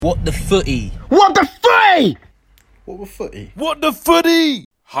What the footy? What the footy? What the footy? What the footy?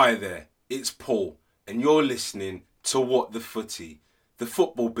 Hi there, it's Paul, and you're listening to What the Footy, the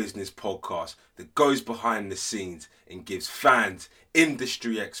football business podcast that goes behind the scenes and gives fans,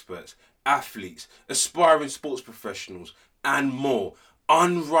 industry experts, athletes, aspiring sports professionals, and more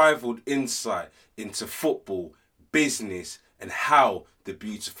unrivaled insight into football, business, and how the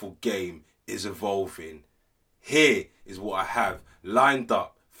beautiful game is evolving. Here is what I have lined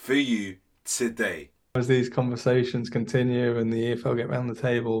up for you today. As these conversations continue and the EFL get round the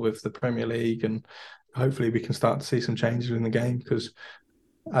table with the Premier League, and hopefully we can start to see some changes in the game, because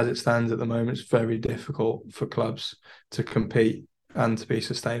as it stands at the moment, it's very difficult for clubs to compete and to be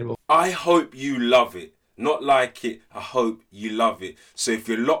sustainable. I hope you love it. Not like it, I hope you love it. So if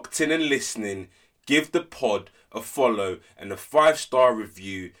you're locked in and listening, give the pod a follow and a 5-star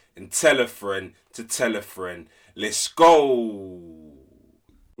review, and tell a friend to tell a friend. Let's go!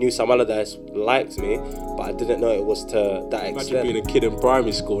 Knew some other guys liked me, but I didn't know it was to that extent. Imagine being a kid in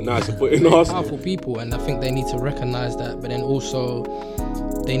primary school, now it's a put in us. Powerful people, and I think they need to recognise that, but then also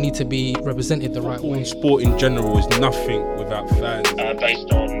they need to be represented the right way. Sport in general is nothing without fans.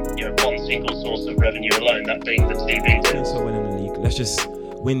 Based on one single source of revenue alone, that being the TV. So winning the league, let's just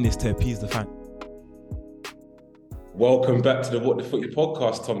win this to appease the fan. Welcome back to the What the Footy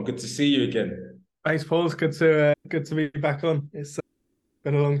podcast, Tom. Good to see you again. Thanks, Paul. It's good to be back on. It's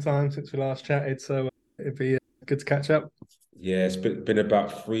been a long time since we last chatted, so it'd be good to catch up. Yeah, it's been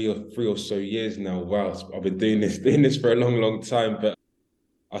about three or so years now. Wow, I've been doing this for a long time. But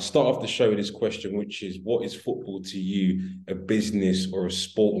I'll start off the show with this question, which is, what is football to you, a business or a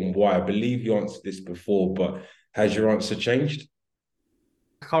sport, and why? I believe you answered this before, but has your answer changed?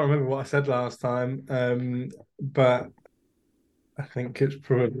 I can't remember what I said last time, but I think it's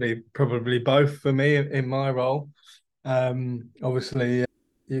probably both for me in my role. Obviously,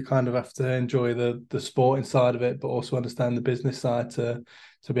 you kind of have to enjoy the sporting side of it, but also understand the business side to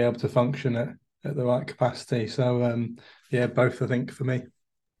be able to function at the right capacity. So, both, I think, for me.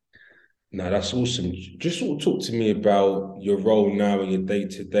 No, that's awesome. Just sort of talk to me about your role now and your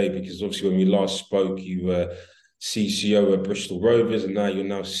day-to-day, because obviously when we last spoke, you were CCO at Bristol Rovers, and now you're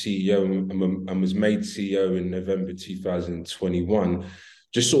CEO and was made CEO in November 2021.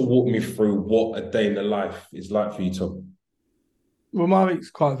 Just sort of walk me through what a day in the life is like for you, Tom. Well, my week's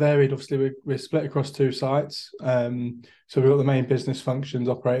quite varied. Obviously, we're split across 2 sites. So we've got the main business functions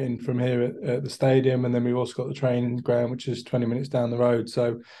operating from here at the stadium, and then we've also got the training ground, which is 20 minutes down the road.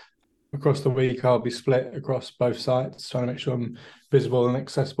 So across the week, I'll be split across both sites, trying to make sure I'm visible and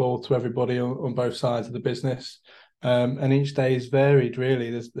accessible to everybody on both sides of the business. And each day is varied,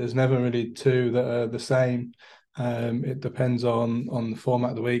 really. There's never really 2 that are the same. It depends on the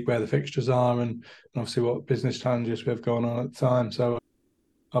format of the week, where the fixtures are, and obviously what business challenges we have going on at the time. So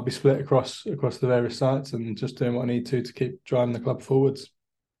I'll be split across the various sites and just doing what I need to keep driving the club forwards.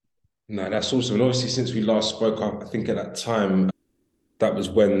 No, that's awesome. And obviously, since we last spoke, I think at that time, that was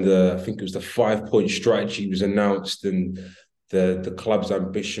when the 5-point strategy was announced, and the club's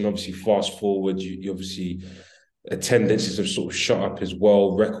ambition. Obviously, fast forward, you obviously attendances have sort of shot up as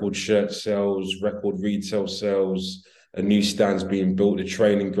well. Record shirt sales, record retail sales, a new stands being built, the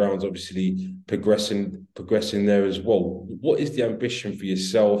training grounds obviously progressing there as well. What is the ambition for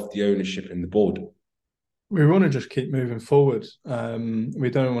yourself, the ownership, and the board? We want to just keep moving forward. We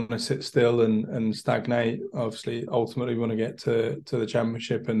don't want to sit still and stagnate. Obviously, ultimately, we want to get to the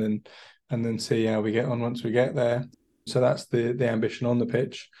championship and then see how we get on once we get there. So that's the ambition on the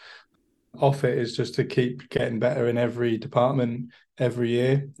pitch. Off it is just to keep getting better in every department every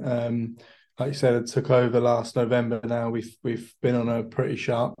year. Like you said, it took over last November. Now we've been on a pretty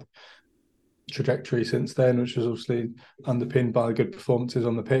sharp trajectory since then, which was obviously underpinned by good performances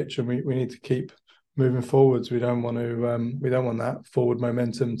on the pitch, and we need to keep moving forwards. We don't want that forward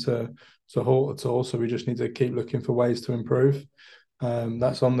momentum to halt at all. So we just need to keep looking for ways to improve.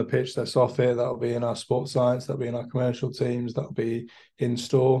 That's on the pitch, that's off it. That'll be in our sports science, that'll be in our commercial teams, that'll be in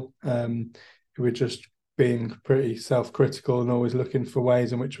store. We're just being pretty self-critical and always looking for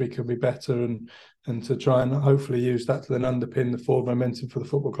ways in which we can be better and to try and hopefully use that to then underpin the forward momentum for the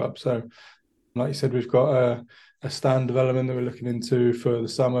football club. So, like you said, we've got a stand development that we're looking into for the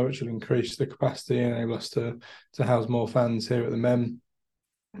summer, which will increase the capacity and enable us to house more fans here at the MEM.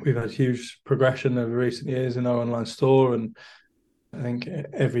 We've had huge progression over recent years in our online store, and I think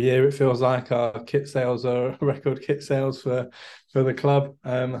every year it feels like our kit sales are record kit sales for the club.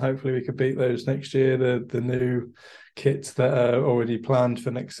 Hopefully we could beat those next year. The new kits that are already planned for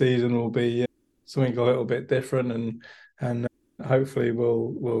next season will be something a little bit different, and hopefully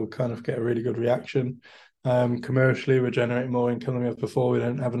we'll kind of get a really good reaction. Commercially, we're generating more income than we have before. We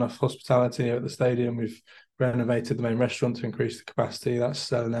don't have enough hospitality at the stadium. We've renovated the main restaurant to increase the capacity. That's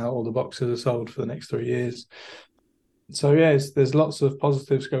selling out. All the boxes are sold for the next 3 years. So yeah, there's lots of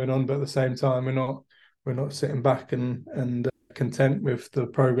positives going on, but at the same time, we're not sitting back and content with the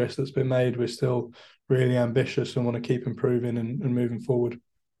progress that's been made. We're still really ambitious and want to keep improving and moving forward.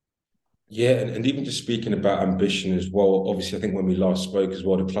 Yeah, and even just speaking about ambition as well, obviously, I think when we last spoke as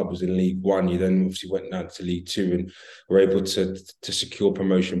well, the club was in League One. You then obviously went down to League Two and were able to secure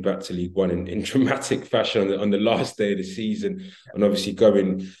promotion back to League One in dramatic fashion on the last day of the season, and obviously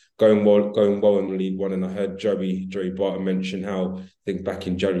going well in League One. And I heard Joey Barton mention how, I think back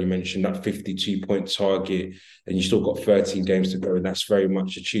in January, you mentioned that 52-point target, and you still got 13 games to go, and that's very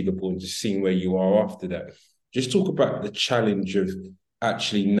much achievable. And just seeing where you are after that, just talk about the challenge of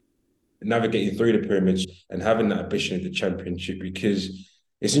actually navigating through the pyramids and having that ambition of the Championship, because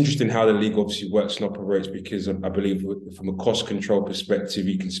it's interesting how the league obviously works and operates, because I believe from a cost control perspective,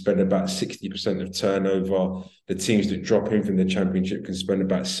 you can spend about 60% of turnover. The teams that drop in from the Championship can spend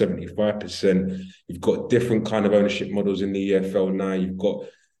about 75%. You've got different kind of ownership models in the EFL now. You've got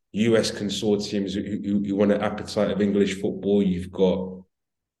US consortiums who want an appetite of English football. You've got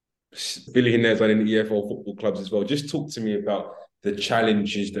billionaires running the EFL football clubs as well. Just talk to me about the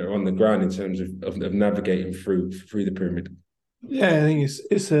challenges that are on the ground in terms of navigating through the pyramid. Yeah, I think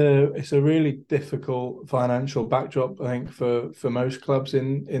it's a really difficult financial backdrop, I think, for most clubs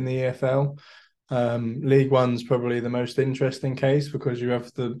in the EFL. League One's probably the most interesting case because you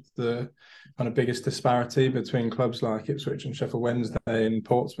have the kind of biggest disparity between clubs like Ipswich and Sheffield Wednesday and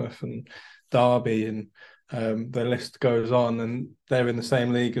Portsmouth and Derby, and the list goes on, and they're in the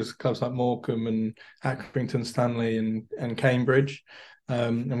same league as clubs like Morecambe and Accrington Stanley and Cambridge,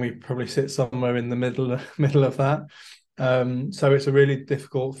 and we probably sit somewhere in the middle of that. So it's a really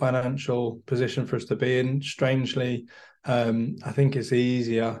difficult financial position for us to be in. Strangely, I think it's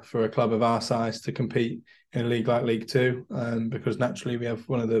easier for a club of our size to compete in a league like League Two, because naturally we have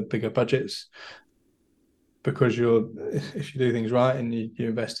one of the bigger budgets. Because if you do things right and you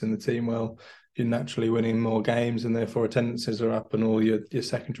invest in the team well, you're naturally winning more games, and therefore attendances are up and all your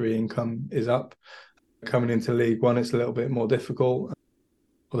secondary income is up. Coming into League One, it's a little bit more difficult.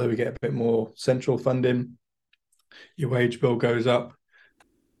 Although we get a bit more central funding, your wage bill goes up.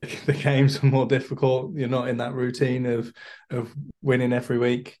 The games are more difficult. You're not in that routine of winning every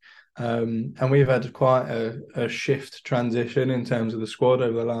week. And we've had quite a shift transition in terms of the squad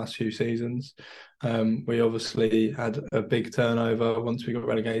over the last few seasons. We obviously had a big turnover once we got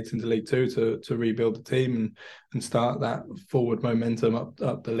relegated into League Two to rebuild the team and start that forward momentum up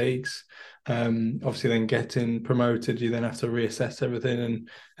the leagues. Obviously, then getting promoted, you then have to reassess everything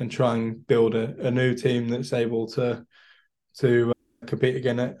and try and build a new team that's able to compete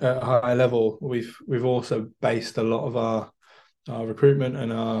again at a high level. We've also based a lot of our recruitment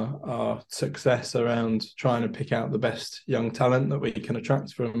and our success around trying to pick out the best young talent that we can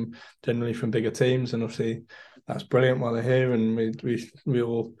attract generally from bigger teams, and obviously that's brilliant while they're here, and we're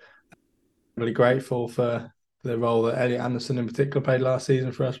all really grateful for the role that Elliot Anderson in particular played last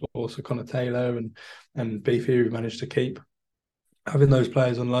season for us, but also Connor Taylor and Beefy, who we managed to keep. Having those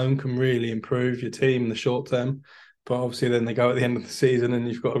players on loan can really improve your team in the short term. But obviously then they go at the end of the season and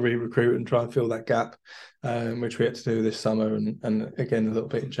you've got to re-recruit and try and fill that gap, which we had to do this summer and again a little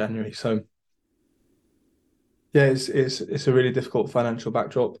bit in January. So yeah, it's a really difficult financial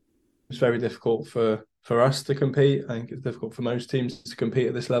backdrop. It's very difficult for us to compete. I think it's difficult for most teams to compete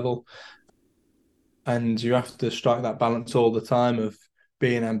at this level. And you have to strike that balance all the time of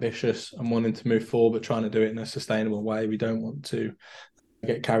being ambitious and wanting to move forward, but trying to do it in a sustainable way. We don't want to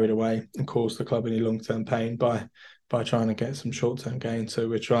get carried away and cause the club any long-term pain by trying to get some short-term gain. So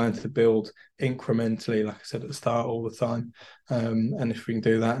we're trying to build incrementally, like I said at the start, all the time. And if we can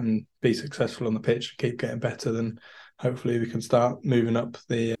do that and be successful on the pitch and keep getting better, then hopefully we can start moving up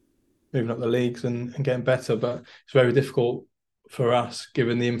the leagues and getting better. But it's very difficult for us,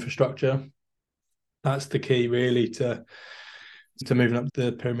 given the infrastructure. That's the key, really, to moving up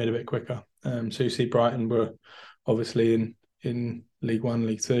the pyramid a bit quicker. So you see Brighton were obviously in League One,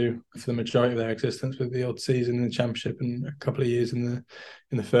 League Two for the majority of their existence, with the odd season in the Championship and a couple of years in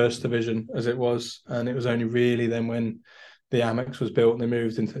the First Division as it was. And it was only really then when the Amex was built and they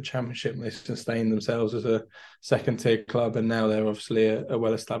moved into the Championship and they sustained themselves as a second-tier club, and now they're obviously a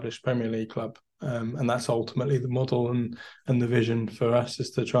well-established Premier League club. And that's ultimately the model and the vision for us, is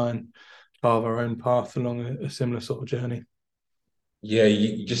to try and carve our own path along a similar sort of journey. Yeah,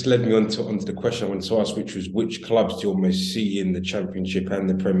 you just led me onto the question I wanted to ask, which was which clubs do you almost see in the Championship and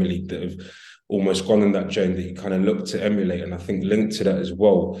the Premier League that have almost gone on that journey that you kind of look to emulate? And I think linked to that as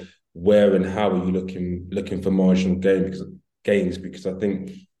well, where and how are you looking for marginal gains? Because I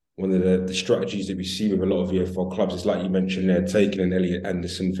think one of the strategies that we see with a lot of EFL clubs is, like you mentioned there, taking an Elliot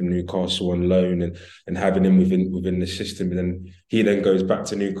Anderson from Newcastle on loan and having him within the system, and then he then goes back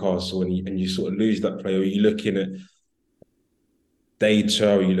to Newcastle and you sort of lose that player. Are you looking at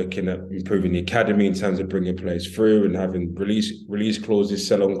data? Are you looking at improving the academy in terms of bringing players through and having release clauses,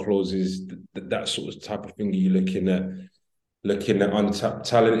 sell-on clauses, that sort of type of thing? Are you looking at untapped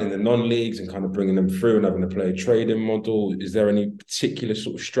talent in the non-leagues and kind of bringing them through and having a player trading model? Is there any particular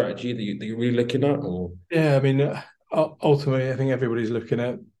sort of strategy that you're really looking at? Or Yeah, I mean, ultimately, I think everybody's looking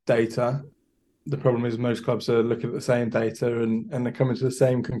at data. The problem is most clubs are looking at the same data and they're coming to the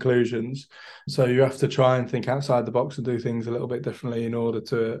same conclusions. So you have to try and think outside the box and do things a little bit differently in order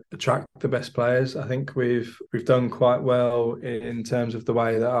to attract the best players. I think we've done quite well in terms of the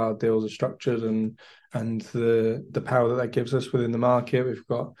way that our deals are structured and the power that gives us within the market. We've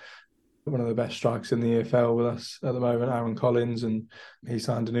got one of the best strikers in the EFL with us at the moment, Aaron Collins, and he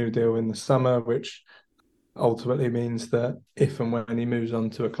signed a new deal in the summer, which ultimately means that if and when he moves on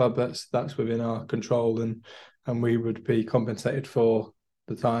to a club that's within our control, and we would be compensated for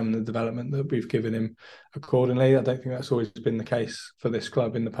the time and the development that we've given him accordingly. I don't think that's always been the case for this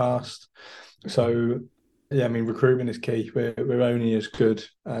club in the past. So yeah, I mean, recruitment is key. We're only as good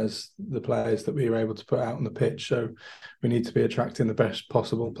as the players that we are able to put out on the pitch. So we need to be attracting the best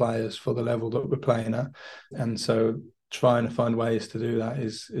possible players for the level that we're playing at. And so trying to find ways to do that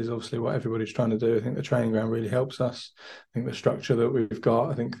is obviously what everybody's trying to do. I think the training ground really helps us. I think the structure that we've got,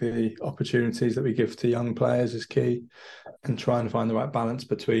 I think the opportunities that we give to young players is key, and trying to find the right balance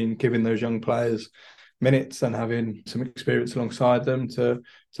between giving those young players minutes and having some experience alongside them to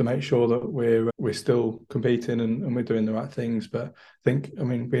make sure that we're still competing and we're doing the right things. But I think, I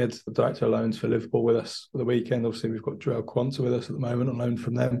mean, we had the director of loans for Liverpool with us for the weekend. Obviously, we've got Joel Quanta with us at the moment on loan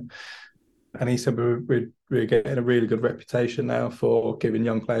from them. And he said we're getting a really good reputation now for giving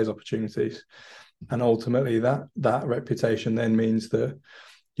young players opportunities. And ultimately that reputation then means that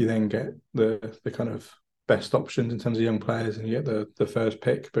you then get the kind of best options in terms of young players, and you get the first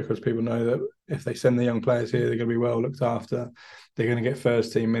pick, because people know that if they send the young players here, they're going to be well looked after. They're going to get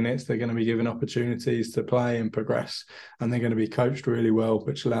first team minutes. They're going to be given opportunities to play and progress, and they're going to be coached really well,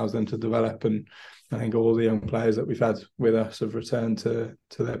 which allows them to develop. And I think all the young players that we've had with us have returned to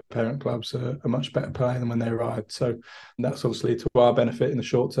their parent clubs a much better player than when they arrived. So that's obviously to our benefit in the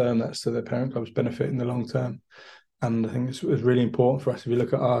short term. That's to their parent club's benefit in the long term. And I think it's really important for us, if you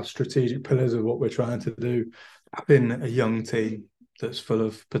look at our strategic pillars of what we're trying to do, having a young team that's full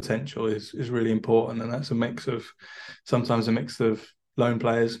of potential is really important. And that's sometimes a mix of loan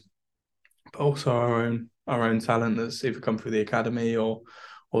players, but also our own talent that's either come through the academy or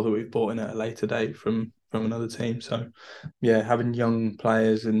that we've bought in at a later date from another team. So yeah, having young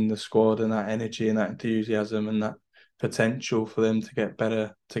players in the squad and that energy and that enthusiasm and that potential for them to get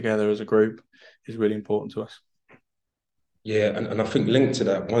better together as a group is really important to us. Yeah, and I think linked to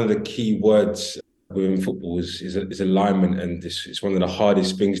that, one of the key words within football is alignment, and it's one of the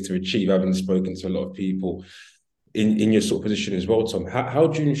hardest things to achieve. Having spoken to a lot of people in your sort of position as well, Tom, how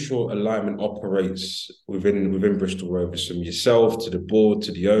do you ensure alignment operates within Bristol Rovers, from yourself to the board,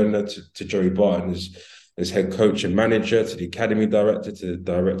 to the owner, to Joey Barton as head coach and manager, to the academy director, to the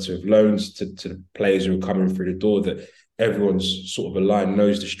director of loans, to the players who are coming through the door, that everyone's sort of aligned,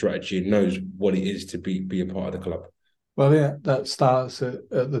 knows the strategy and knows what it is to be a part of the club? Well, yeah, that starts at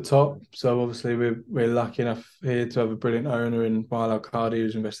the top. So obviously we're lucky enough here to have a brilliant owner in Milo Cardi,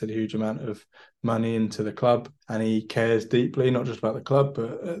 who's invested a huge amount of money into the club, and he cares deeply, not just about the club,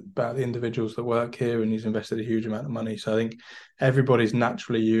 but about the individuals that work here, and he's invested a huge amount of money. So I think everybody's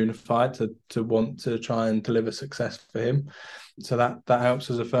naturally unified to want to try and deliver success for him. So that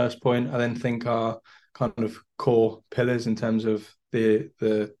helps as a first point. I then think our kind of core pillars in terms of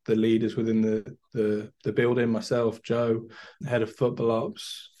the leaders within the building, myself, Joe, head of football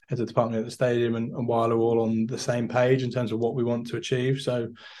ops, head of department at the stadium, and while are all on the same page in terms of what we want to achieve. So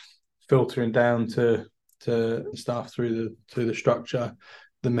filtering down to staff through the structure,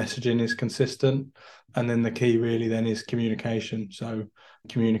 the messaging is consistent, and then the key really then is communication. So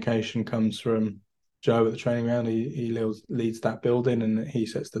communication comes from Joe at the training ground. He leads that building and he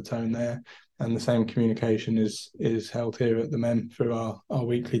sets the tone there. And the same communication is held here at the MEM through our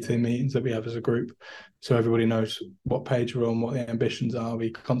weekly team meetings that we have as a group. So everybody knows what page we're on, what the ambitions are.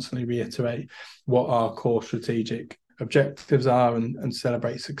 We constantly reiterate what our core strategic objectives are and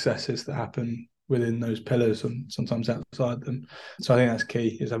celebrate successes that happen within those pillars and sometimes outside them. So I think that's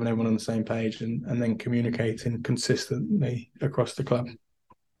key, is having everyone on the same page and then communicating consistently across the club.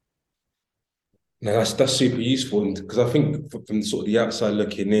 No, that's super useful, because I think from sort of the outside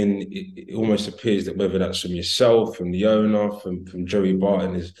looking in, it almost appears that whether that's from yourself, from the owner, from Joey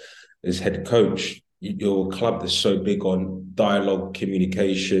Barton as head coach, you're a club that's so big on dialogue,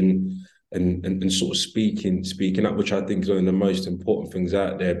 communication, and sort of speaking up, which I think is one of the most important things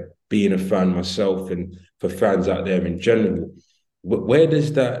out there. Being a fan myself, and for fans out there in general, where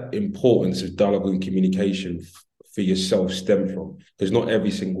does that importance of dialogue and communication for yourself stem from? Because not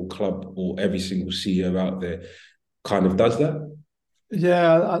every single club or every single CEO out there kind of does that.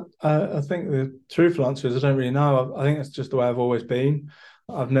 Yeah, I think the truthful answer is I don't really know. I think that's just the way I've always been.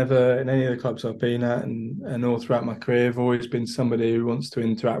 I've never, in any of the clubs I've been at and all throughout my career, I've always been somebody who wants to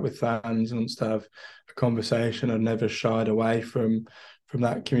interact with fans and wants to have a conversation. I've never shied away from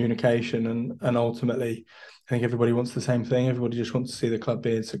that communication. And ultimately, I think everybody wants the same thing. Everybody just wants to see the club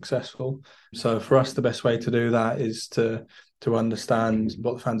being successful. So for us, the best way to do that is to understand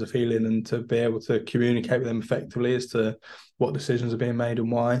what the fans are feeling and to be able to communicate with them effectively as to what decisions are being made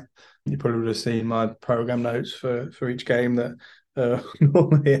and why. You probably would have seen my programme notes for each game that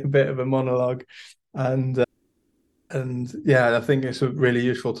normally a bit of a monologue. And yeah, I think it's a really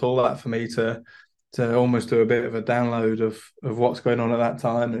useful tool that for me to almost do a bit of a download of what's going on at that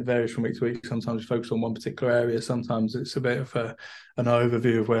time. It varies from week to week. Sometimes we focus on one particular area. Sometimes it's a bit of an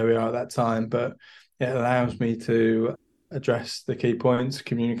overview of where we are at that time. But it allows me to address the key points,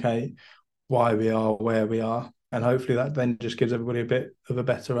 communicate why we are where we are. And hopefully that then just gives everybody a bit of a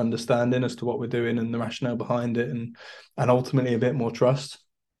better understanding as to what we're doing and the rationale behind it, and ultimately a bit more trust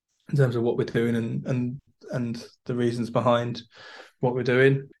in terms of what we're doing and the reasons behind what we're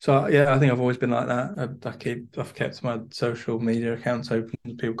doing. So yeah, I think I've always been like that. I've kept my social media accounts open.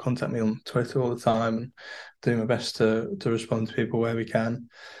 People contact me on Twitter all the time, and do my best to respond to people where we can.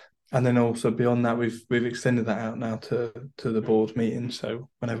 And then also beyond that, we've extended that out now to the board meeting. So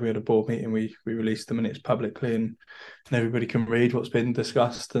whenever we had a board meeting, we release the minutes publicly, and everybody can read what's been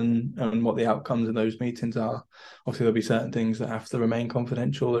discussed and what the outcomes of those meetings are. Obviously, there'll be certain things that have to remain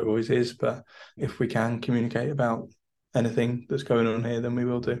confidential. There always is, but if we can communicate about anything that's going on here, then we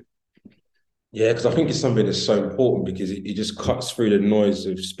will do. Yeah, because I think it's something that's so important, because it just cuts through the noise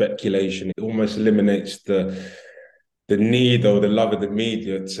of speculation. It almost eliminates the need or the love of the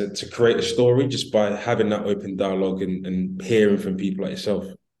media to create a story just by having that open dialogue and hearing from people like yourself.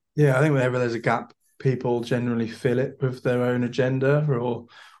 Yeah, I think whenever there's a gap, people generally fill it with their own agenda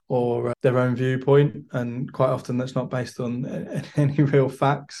or their own viewpoint, and quite often that's not based on any real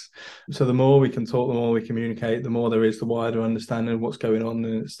facts. So the more we can talk, the more we communicate, the more there is the wider understanding of what's going on,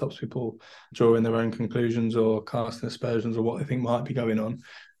 and it stops people drawing their own conclusions or casting aspersions of what they think might be going on.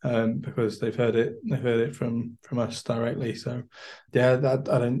 Because they've heard it from us directly. So yeah,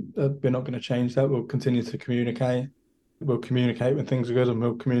 we're not going to change that. We'll continue to communicate. We'll communicate when things are good, and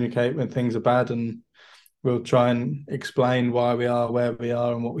we'll communicate when things are bad, and we'll try and explain why we are where we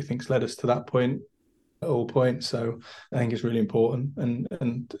are and what we think's led us to that point at all points. So I think it's really important,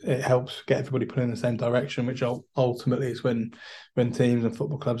 and it helps get everybody pulling in the same direction, which ultimately is when teams and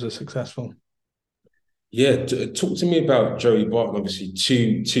football clubs are successful. Yeah, talk to me about Joey Barton. Obviously,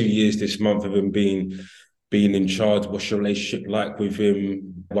 two years this month of him being in charge. What's your relationship like with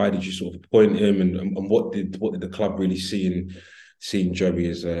him? Why did you sort of appoint him, and what did the club really see in seeing Joey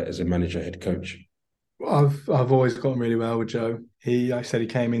as a manager, head coach? I've always gotten really well with Joe. Like I said, he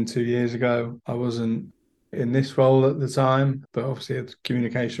came in 2 years ago. I wasn't in this role at the time, but obviously had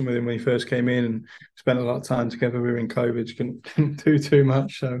communication with him when he first came in, and spent a lot of time together. We were in COVID, couldn't do too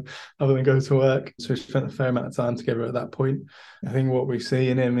much, so other than go to work. So we spent a fair amount of time together at that point. I think what we see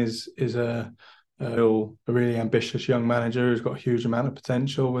in him is a really ambitious young manager who's got a huge amount of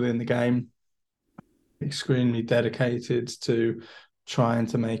potential within the game. Extremely dedicated to trying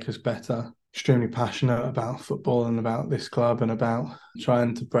to make us better. Extremely passionate about football and about this club, and about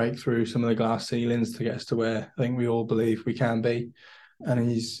trying to break through some of the glass ceilings to get us to where I think we all believe we can be. And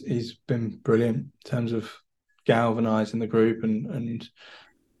he's been brilliant in terms of galvanising the group and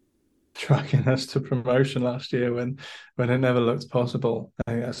tracking us to promotion last year when it never looked possible.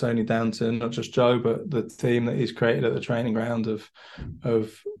 I think that's only down to not just Joe, but the team that he's created at the training ground of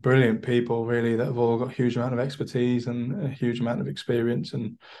brilliant people, really, that have all got a huge amount of expertise and a huge amount of experience.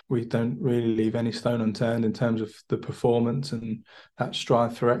 And we don't really leave any stone unturned in terms of the performance and that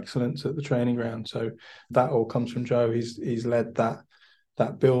strive for excellence at the training ground. So that all comes from Joe. He's led that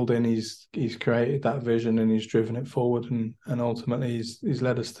building, he's created that vision, and he's driven it forward, and ultimately he's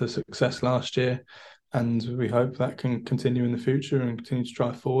led us to success last year, and we hope that can continue in the future and continue to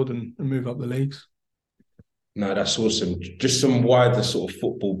drive forward and move up the leagues. No, that's awesome. Just some wider sort of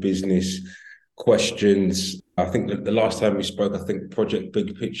football business questions. I think the last time we spoke, I think Project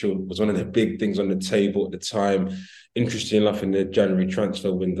Big Picture was one of the big things on the table at the time. Interesting enough, in the January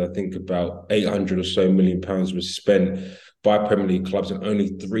transfer window, I think about 800 or so million pounds was spent by Premier League clubs, and only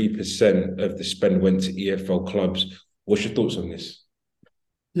 3% of the spend went to EFL clubs. What's your thoughts on this?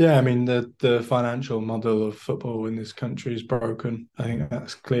 Yeah, I mean, the financial model of football in this country is broken. I think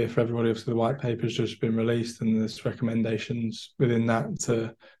that's clear for everybody. Obviously, the white paper's just been released and there's recommendations within that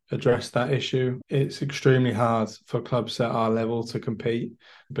to address that issue. It's extremely hard for clubs at our level to compete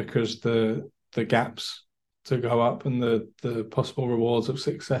because the gaps to go up and the possible rewards of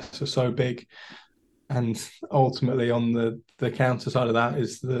success are so big. And ultimately, on the counter side of that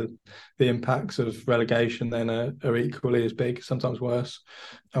is the impacts of relegation then are equally as big, sometimes worse.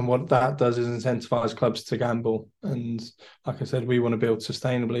 And what that does is incentivise clubs to gamble. And like I said, we want to build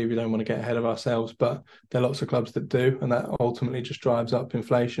sustainably. We don't want to get ahead of ourselves, but there are lots of clubs that do, and that ultimately just drives up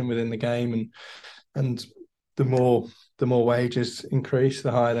inflation within the game. And the more wages increase,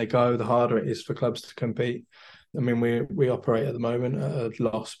 the higher they go, the harder it is for clubs to compete. I mean, we operate at the moment at a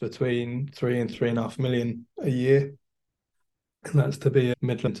loss between 3 and 3.5 million a year, and that's to be a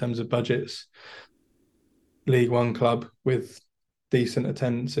middle in terms of budgets. League One club with decent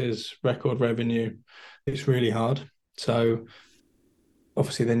attendances, record revenue, it's really hard. So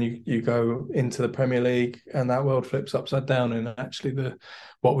obviously then you go into the Premier League and that world flips upside down, and actually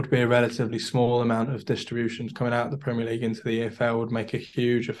what would be a relatively small amount of distributions coming out of the Premier League into the EFL would make a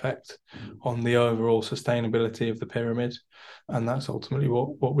huge effect on the overall sustainability of the pyramid. And that's ultimately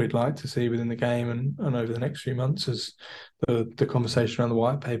what we'd like to see within the game and over the next few months as the conversation around the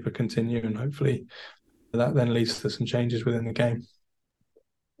white paper continue, and hopefully that then leads to some changes within the game.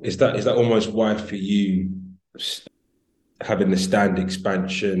 Is that almost why for you having the stand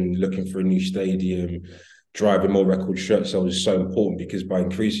expansion, looking for a new stadium, driving more record shirt sales is so important, because by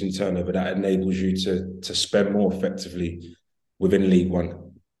increasing turnover, that enables you to spend more effectively within League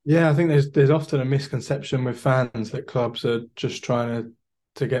One? Yeah, I think there's often a misconception with fans that clubs are just trying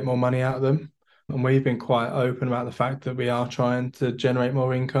to get more money out of them. And we've been quite open about the fact that we are trying to generate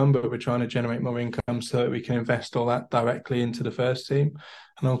more income, but we're trying to generate more income so that we can invest all that directly into the first team.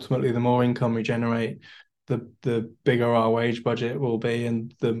 And ultimately, the more income we generate, the bigger our wage budget will be,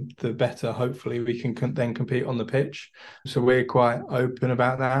 and the better hopefully we can then compete on the pitch. So we're quite open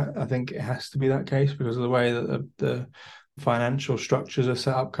about that. I think it has to be that case because of the way that the financial structures are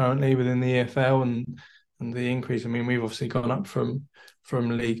set up currently within the EFL and the increase. I mean, we've obviously gone up from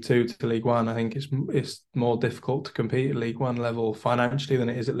League Two to League One. I think it's more difficult to compete at League One level financially than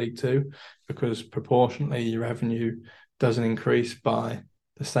it is at League Two, because proportionately your revenue doesn't increase by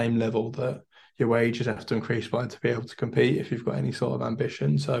the same level that your wages have to increase by to be able to compete if you've got any sort of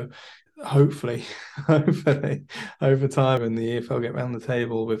ambition. So hopefully over time, when the EFL get round the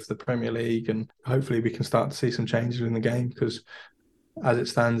table with the Premier League, and hopefully we can start to see some changes in the game, because as it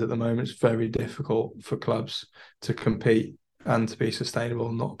stands at the moment, it's very difficult for clubs to compete and to be sustainable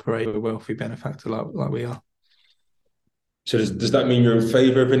and not operate a wealthy benefactor like we are. So does that mean you're in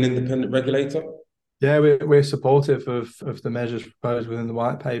favour of an independent regulator? Yeah, we're supportive of the measures proposed within the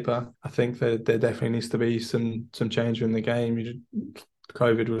white paper. I think that there definitely needs to be some change in the game.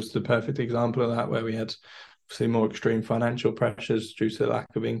 COVID was the perfect example of that, where we had obviously more extreme financial pressures due to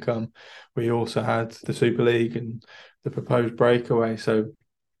lack of income. We also had the Super League and the proposed breakaway. So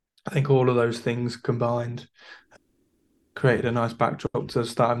I think all of those things combined created a nice backdrop to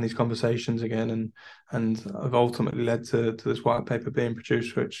start having these conversations again, and have ultimately led to this white paper being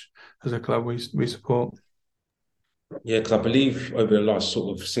produced, which as a club we support. Yeah, because I believe over the last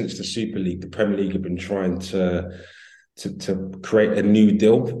since the Super League, the Premier League have been trying to create a new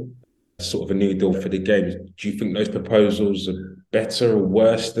deal for the game. Do you think those proposals are better or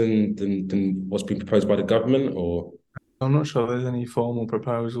worse than what's been proposed by the government, or? I'm not sure there's any formal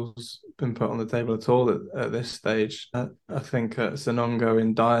proposals been put on the table at all at this stage. I think it's an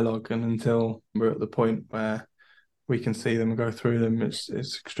ongoing dialogue, and until we're at the point where we can see them and go through them, it's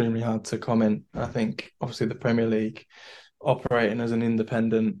extremely hard to comment. I think obviously the Premier League, operating as an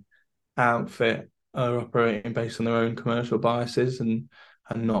independent outfit, are operating based on their own commercial biases and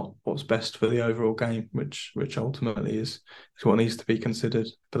not what's best for the overall game, which ultimately is what needs to be considered.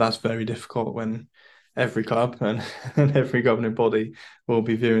 But that's very difficult when every club and every governing body will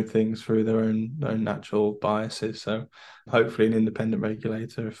be viewing things through their own natural biases. So hopefully an independent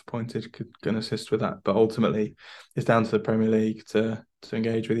regulator, if appointed, can assist with that. But ultimately it's down to the Premier League to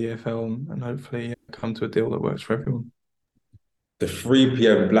engage with the EFL and hopefully come to a deal that works for everyone. The 3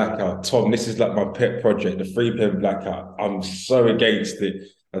 p.m. blackout, Tom, this is like my pet project, the 3 p.m. blackout. I'm so against it.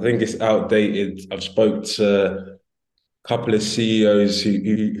 I think it's outdated. I've spoke to couple of CEOs who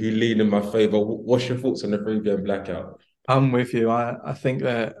lean in my favour. What's your thoughts on the 3 p.m. blackout? I'm with you. I think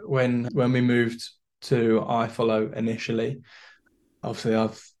that when we moved to iFollow initially, obviously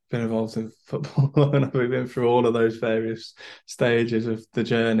I've been involved in football and I've been through all of those various stages of the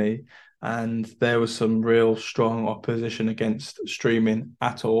journey. And there was some real strong opposition against streaming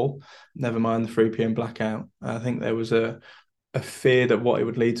at all, never mind the 3 p.m. blackout. I think there was a fear that what it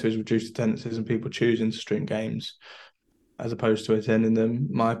would lead to is reduced attendances and people choosing to stream games as opposed to attending them.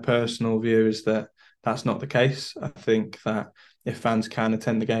 My personal view is that that's not the case. I think that if fans can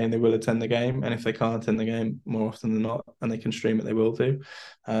attend the game, they will attend the game. And if they can't attend the game, more often than not, and they can stream it, they will do.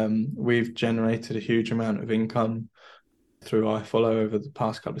 We've generated a huge amount of income through iFollow over the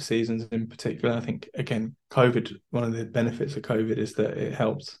past couple of seasons in particular. I think, again, one of the benefits of COVID is that it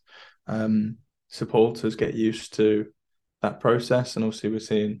helped supporters get used to that process. And obviously we're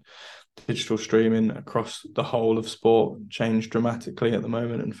seeing digital streaming across the whole of sport change dramatically at the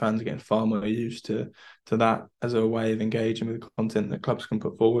moment, and fans are getting far more used to that as a way of engaging with the content that clubs can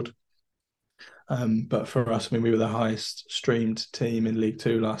put forward. But for us, I mean, we were the highest streamed team in League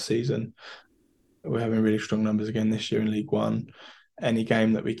Two last season. We're having really strong numbers again this year in League One. Any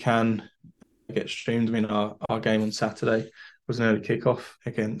game that we can get streamed, I mean, our game on Saturday was an early kickoff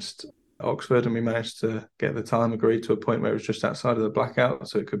against Oxford, and we managed to get the time agreed to a point where it was just outside of the blackout,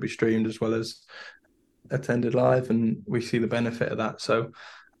 so it could be streamed as well as attended live, and we see the benefit of that. So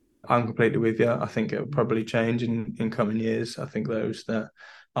I'm completely with you. I think it will probably change in coming years. I think those that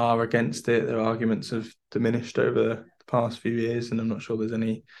are against it, their arguments have diminished over the past few years, and I'm not sure there's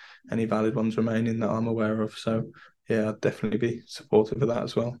any valid ones remaining that I'm aware of. So yeah, I'd definitely be supportive of that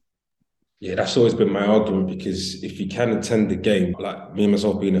as well. Yeah, that's always been my argument, because if you can attend the game, like me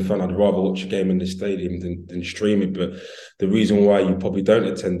myself being a fan, I'd rather watch a game in the stadium than stream it. But the reason why you probably don't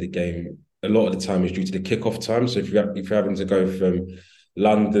attend the game a lot of the time is due to the kickoff time. So if you're having to go from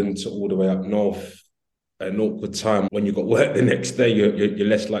London to all the way up north at an awkward time when you've got work the next day, you're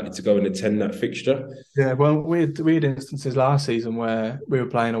less likely to go and attend that fixture. Yeah, well, we had instances last season where we were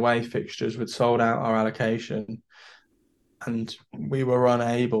playing away fixtures, we'd sold out our allocation, and we were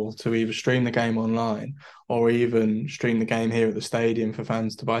unable to either stream the game online or even stream the game here at the stadium for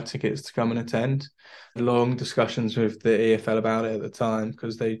fans to buy tickets to come and attend. Long discussions with the EFL about it at the time,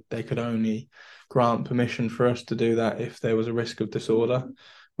 because they could only grant permission for us to do that if there was a risk of disorder,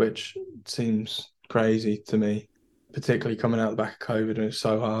 which seems crazy to me, particularly coming out the back of COVID, and it's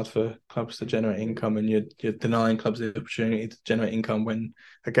so hard for clubs to generate income, and you're denying clubs the opportunity to generate income when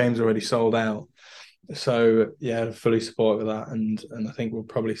a game's already sold out. So yeah, fully supportive of that, and I think we'll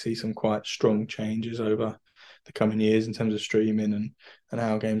probably see some quite strong changes over the coming years in terms of streaming and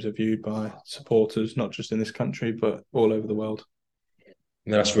how games are viewed by supporters, not just in this country but all over the world.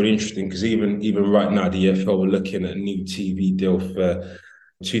 No, that's really interesting, because even right now, the EFL are looking at a new TV deal for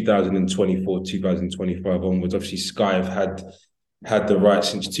 2024, 2025 onwards. Obviously, Sky have had the rights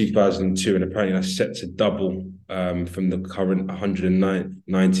since 2002, and apparently that's set to double from the current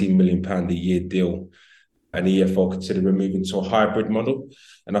 £119 million a year deal. And the EFL considering moving to a hybrid model.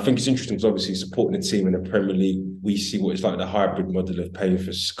 And I think it's interesting because obviously supporting the team in the Premier League, we see what it's like, the hybrid model of paying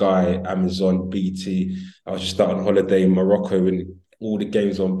for Sky, Amazon, BT. I was just out on holiday in Morocco, and all the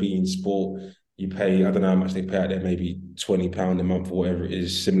games on beIN Sport, you pay, I don't know how much they pay out there, maybe £20 a month or whatever it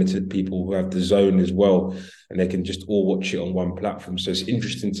is, similar to people who have DAZN as well, and they can just all watch it on one platform. So it's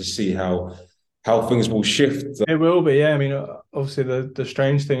interesting to see how things will shift. It will be, yeah. I mean, obviously the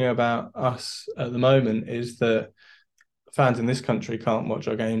strange thing about us at the moment is that fans in this country can't watch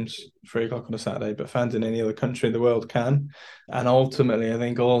our games 3 o'clock on a Saturday, but fans in any other country in the world can. And ultimately, I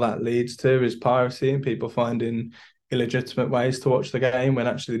think all that leads to is piracy and people finding illegitimate ways to watch the game, when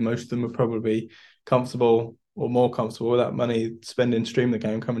actually most of them are probably comfortable or more comfortable with that money spending stream the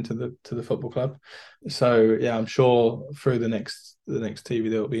game coming to the football club. So yeah, I'm sure through the next TV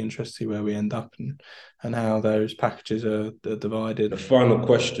there'll be interesting to see where we end up and how those packages are divided. The final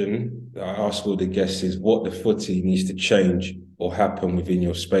question that I ask all the guests is what the footy needs to change or happen within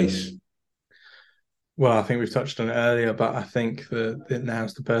your space. Well, I think we've touched on it earlier, but I think that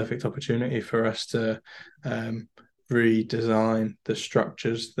now's the perfect opportunity for us to redesign the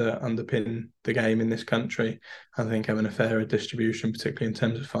structures that underpin the game in this country. I think having a fairer distribution, particularly in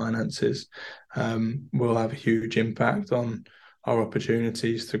terms of finances, will have a huge impact on our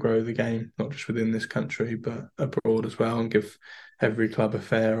opportunities to grow the game, not just within this country, but abroad as well, and give every club a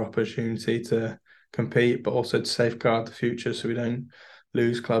fair opportunity to compete, but also to safeguard the future so we don't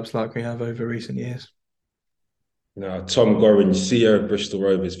lose clubs like we have over recent years. Now, Tom Gorringe, CEO of Bristol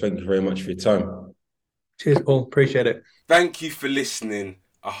Rovers, thank you very much for your time. Cheers, Paul. Appreciate it. Thank you for listening.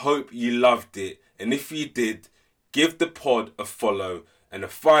 I hope you loved it. And if you did, Give the pod a follow and a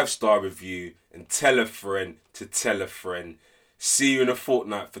 5-star review, and tell a friend to tell a friend. See you in a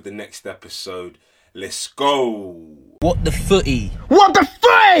fortnight for the next episode. Let's go. What the footy? What the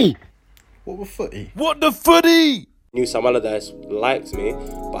footy? What the footy? What the footy? Knew some Allardyce liked me,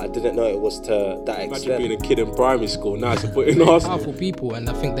 but I didn't know it was to that Imagine extent. being a kid in primary school. Now it's a foot in Arsenal. Powerful people, and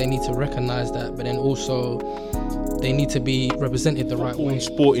I think they need to recognise that, but then also they need to be represented the right way.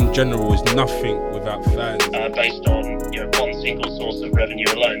 Sport in general is nothing without fans. Based on one single source of revenue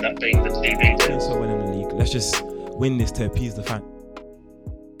alone, that being the TV. So well in the league. Let's just win this to appease the fan.